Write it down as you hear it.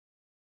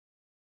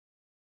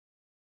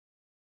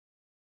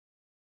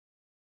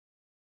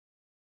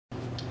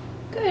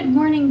Good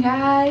morning,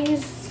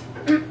 guys.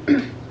 Let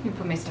me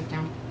put my stuff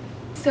down.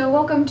 So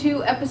welcome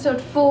to episode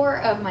 4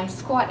 of my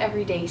Squat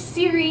Everyday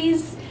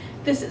series.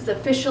 This is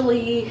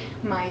officially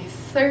my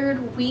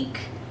 3rd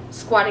week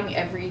squatting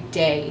every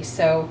day.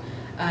 So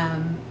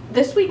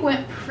this week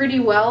went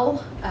pretty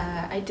well.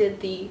 I did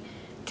the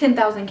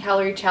 10,000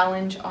 calorie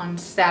challenge on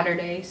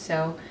Saturday.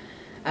 So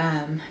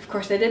of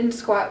course I didn't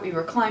squat. We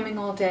were climbing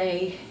all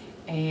day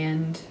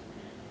and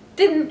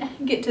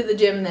didn't get to the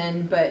gym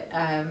then, but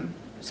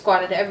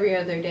squatted every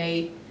other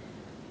day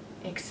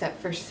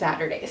except for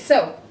Saturday.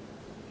 So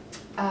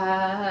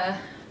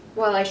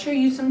while I show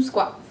you some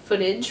squat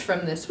footage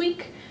from this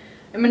week,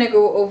 I'm gonna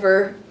go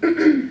over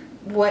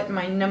what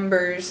my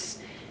numbers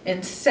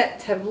and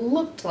sets have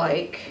looked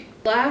like.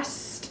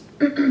 Last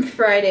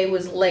Friday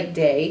was leg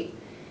day,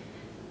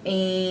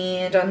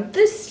 and on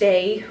this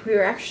day we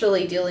were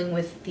actually dealing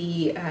with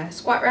the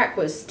squat rack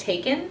was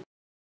taken.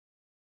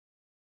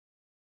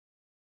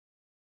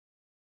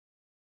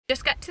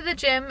 Just got to the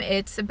gym.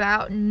 It's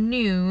about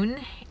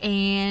noon,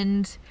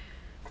 and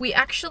we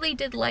actually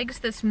did legs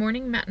this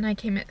morning. Matt and I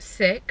came at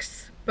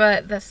 6,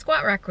 but the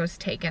squat rack was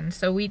taken.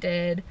 So we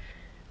did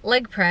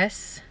leg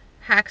press,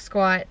 hack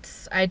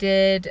squats. I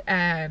did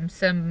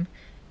some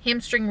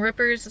hamstring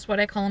rippers is what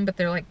I call them, but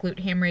they're like glute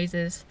ham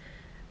raises,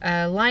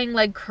 lying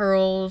leg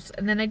curls,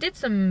 and then I did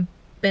some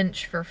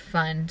bench for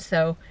fun.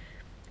 So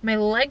my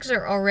legs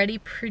are already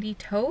pretty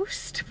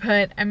toast,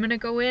 but I'm gonna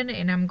go in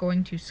and I'm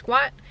going to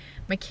squat.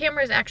 My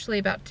camera is actually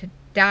about to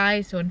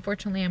die, so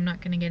unfortunately I'm not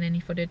gonna get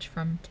any footage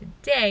from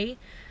today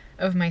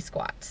of my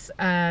squats.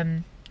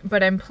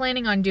 But I'm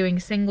planning on doing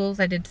singles.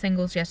 I did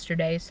singles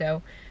yesterday,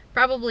 so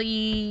probably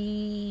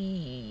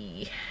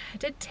I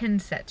did 10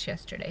 sets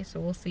yesterday, so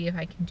we'll see if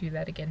I can do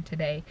that again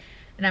today.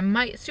 And I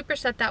might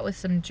superset that with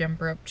some jump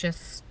rope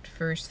just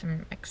for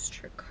some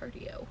extra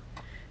cardio.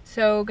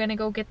 So gonna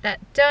go get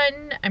that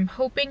done. I'm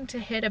hoping to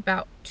hit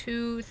about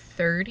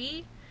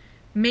 230,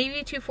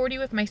 maybe 240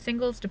 with my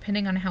singles,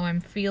 depending on how I'm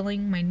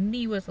feeling. My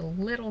knee was a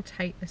little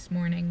tight this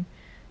morning,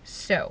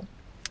 so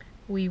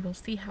we will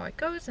see how it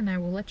goes and I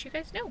will let you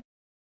guys know.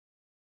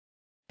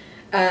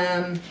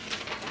 And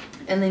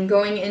then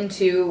going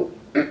into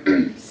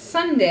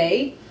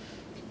Sunday,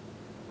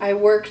 I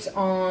worked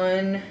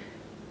on,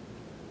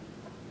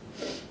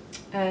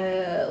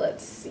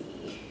 let's see.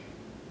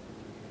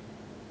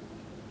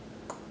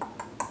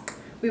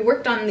 We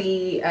worked on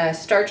the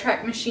Star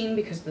Trek machine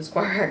because the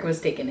squat rack was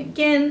taken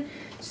again.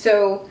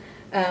 So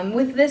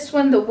with this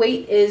one, the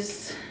weight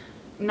is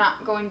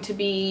not going to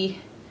be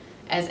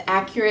as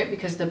accurate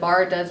because the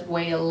bar does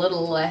weigh a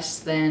little less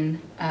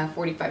than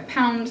 45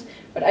 pounds.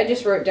 But I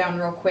just wrote down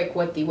real quick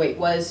what the weight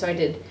was. So I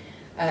did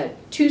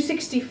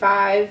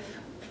 265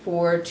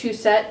 for 2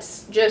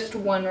 sets, just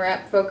 1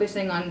 rep,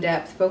 focusing on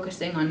depth,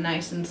 focusing on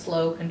nice and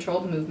slow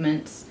controlled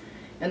movements.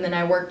 And then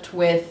I worked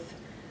with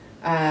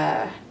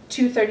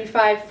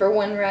 235 for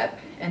 1 rep,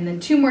 and then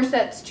 2 more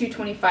sets,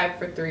 225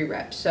 for 3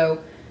 reps.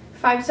 So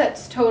 5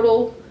 sets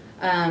total.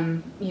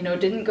 You know,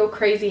 didn't go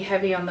crazy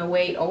heavy on the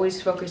weight,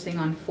 always focusing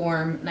on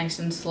form, nice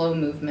and slow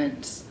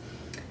movements.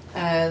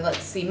 Let's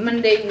see,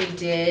 Monday we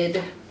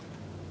did,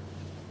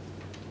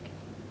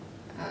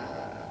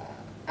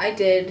 I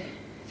did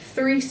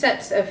 3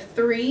 sets of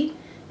 3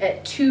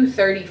 at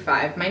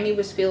 235. My knee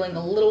was feeling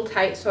a little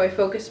tight, so I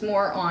focused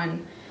more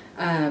on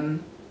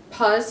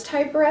pause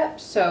type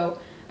reps. So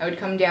I would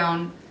come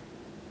down,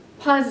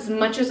 pause as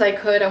much as I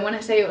could. I want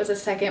to say it was a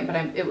second, but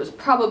it was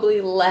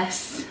probably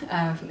less.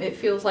 It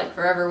feels like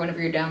forever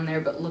whenever you're down there,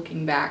 but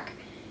looking back,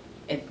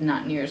 it's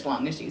not near as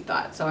long as you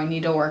thought. So I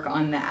need to work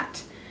on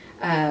that.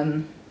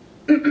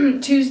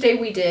 Tuesday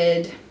we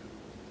did,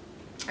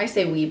 I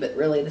say we, but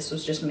really this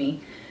was just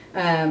me.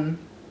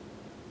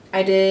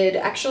 I did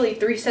actually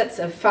 3 sets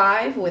of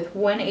 5 with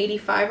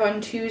 185 on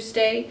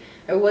Tuesday.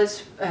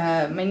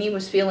 My knee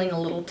was feeling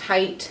a little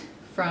tight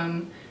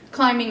from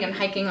climbing and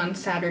hiking on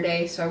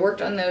Saturday, so I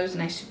worked on those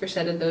and I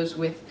supersetted those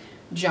with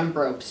jump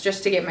ropes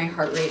just to get my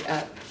heart rate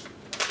up.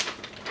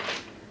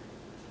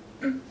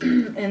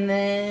 And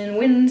then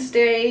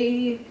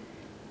Wednesday,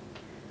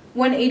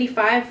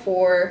 185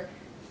 for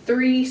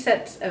 3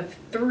 sets of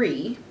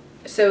 3.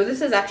 So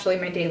this is actually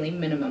my daily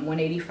minimum,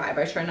 185.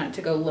 I try not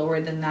to go lower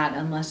than that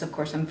unless, of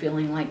course, I'm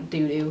feeling like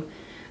doo-doo.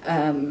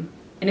 And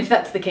if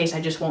that's the case,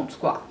 I just won't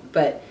squat.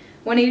 But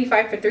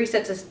 185 for 3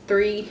 sets of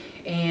 3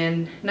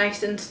 and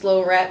nice and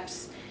slow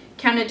reps.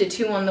 Counted to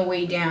 2 on the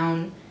way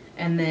down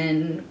and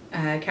then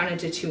counted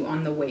to 2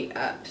 on the way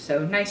up.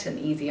 So nice and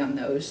easy on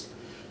those.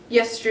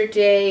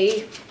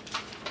 Yesterday,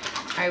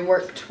 I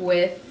worked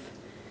with,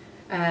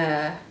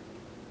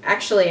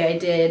 actually I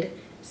did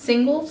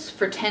singles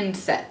for 10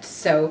 sets.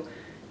 So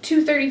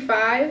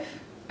 235,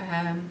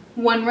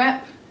 1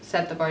 rep,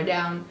 set the bar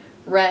down,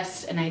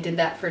 rest, and I did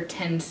that for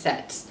 10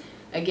 sets.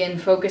 Again,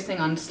 focusing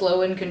on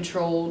slow and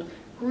controlled,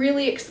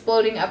 really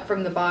exploding up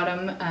from the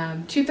bottom.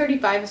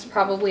 235 is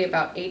probably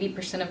about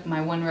 80% of my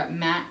 1 rep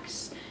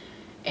max.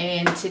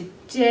 And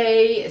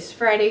today is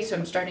Friday, so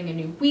I'm starting a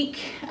new week.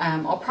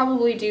 I'll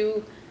probably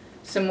do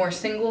some more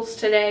singles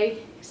today,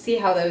 see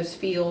how those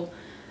feel.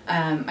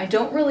 I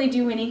don't really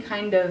do any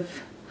kind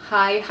of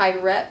high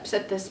reps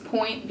at this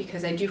point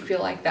because I do feel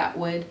like that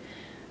would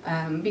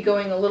be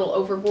going a little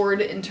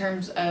overboard in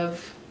terms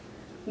of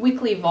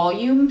weekly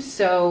volume.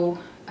 So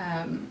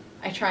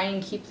I try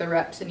and keep the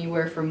reps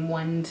anywhere from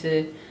 1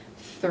 to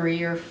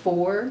 3 or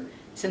 4.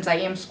 Since I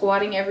am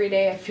squatting every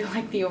day, I feel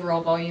like the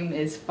overall volume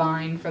is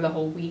fine for the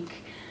whole week.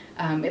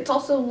 It's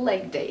also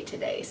leg day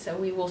today, so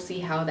we will see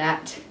how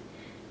that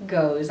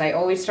goes. I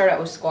always start out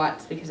with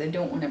squats because I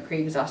don't want to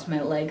pre-exhaust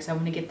my legs. I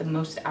want to get the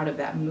most out of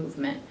that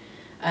movement.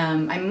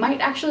 I might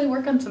actually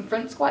work on some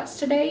front squats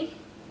today,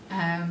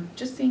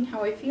 just seeing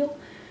how I feel.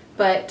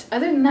 But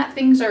other than that,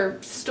 things are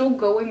still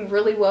going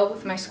really well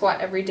with my squat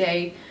every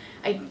day.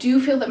 I do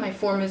feel that my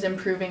form is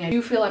improving. I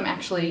do feel I'm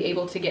actually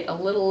able to get a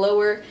little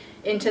lower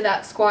into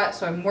that squat,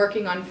 so I'm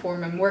working on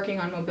form, I'm working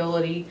on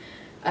mobility.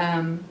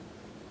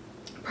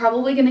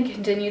 Probably going to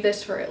continue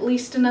this for at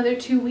least another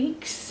 2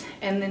 weeks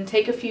and then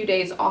take a few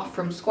days off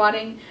from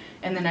squatting,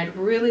 and then I'd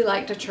really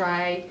like to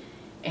try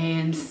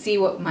and see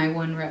what my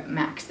 1 rep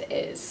max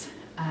is.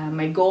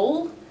 My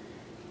goal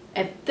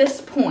at this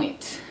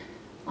point,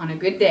 on a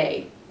good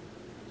day,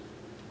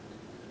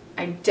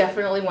 I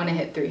definitely want to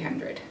hit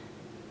 300.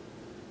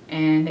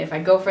 And if I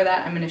go for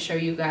that, I'm going to show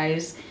you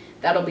guys.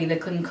 That'll be the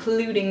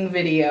concluding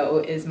video,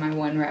 is my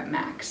 1 rep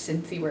max,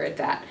 and see where it's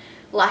at.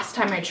 Last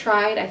time I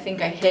tried, I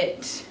think I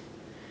hit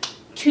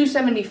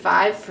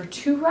 275 for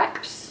 2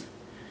 reps.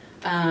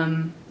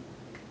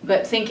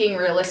 But thinking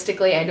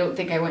realistically, I don't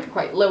think I went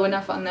quite low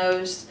enough on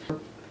those.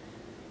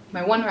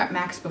 My 1 rep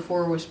max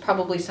before was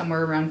probably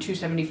somewhere around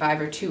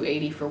 275 or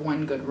 280 for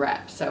 1 good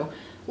rep. So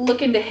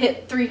looking to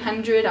hit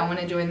 300. I want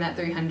to join that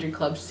 300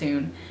 club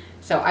soon.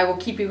 So I will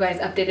keep you guys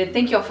updated.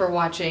 Thank y'all for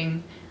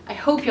watching. I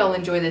hope y'all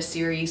enjoy this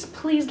series.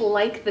 Please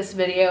like this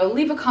video,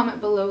 leave a comment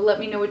below, let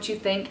me know what you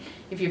think.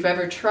 If you've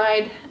ever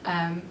tried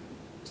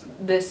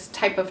this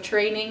type of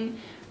training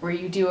where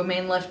you do a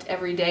main lift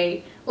every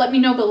day, let me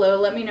know below.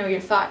 Let me know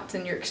your thoughts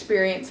and your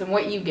experience and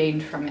what you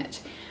gained from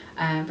it.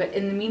 But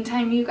in the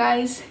meantime, you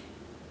guys,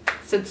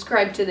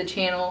 subscribe to the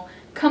channel.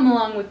 Come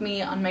along with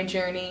me on my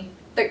journey.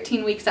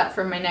 13 weeks out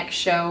from my next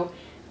show.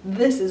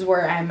 This is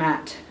where I'm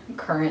at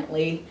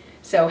currently.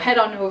 So head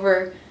on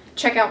over,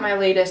 check out my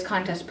latest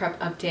contest prep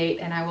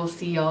update, and I will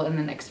see y'all in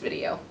the next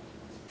video.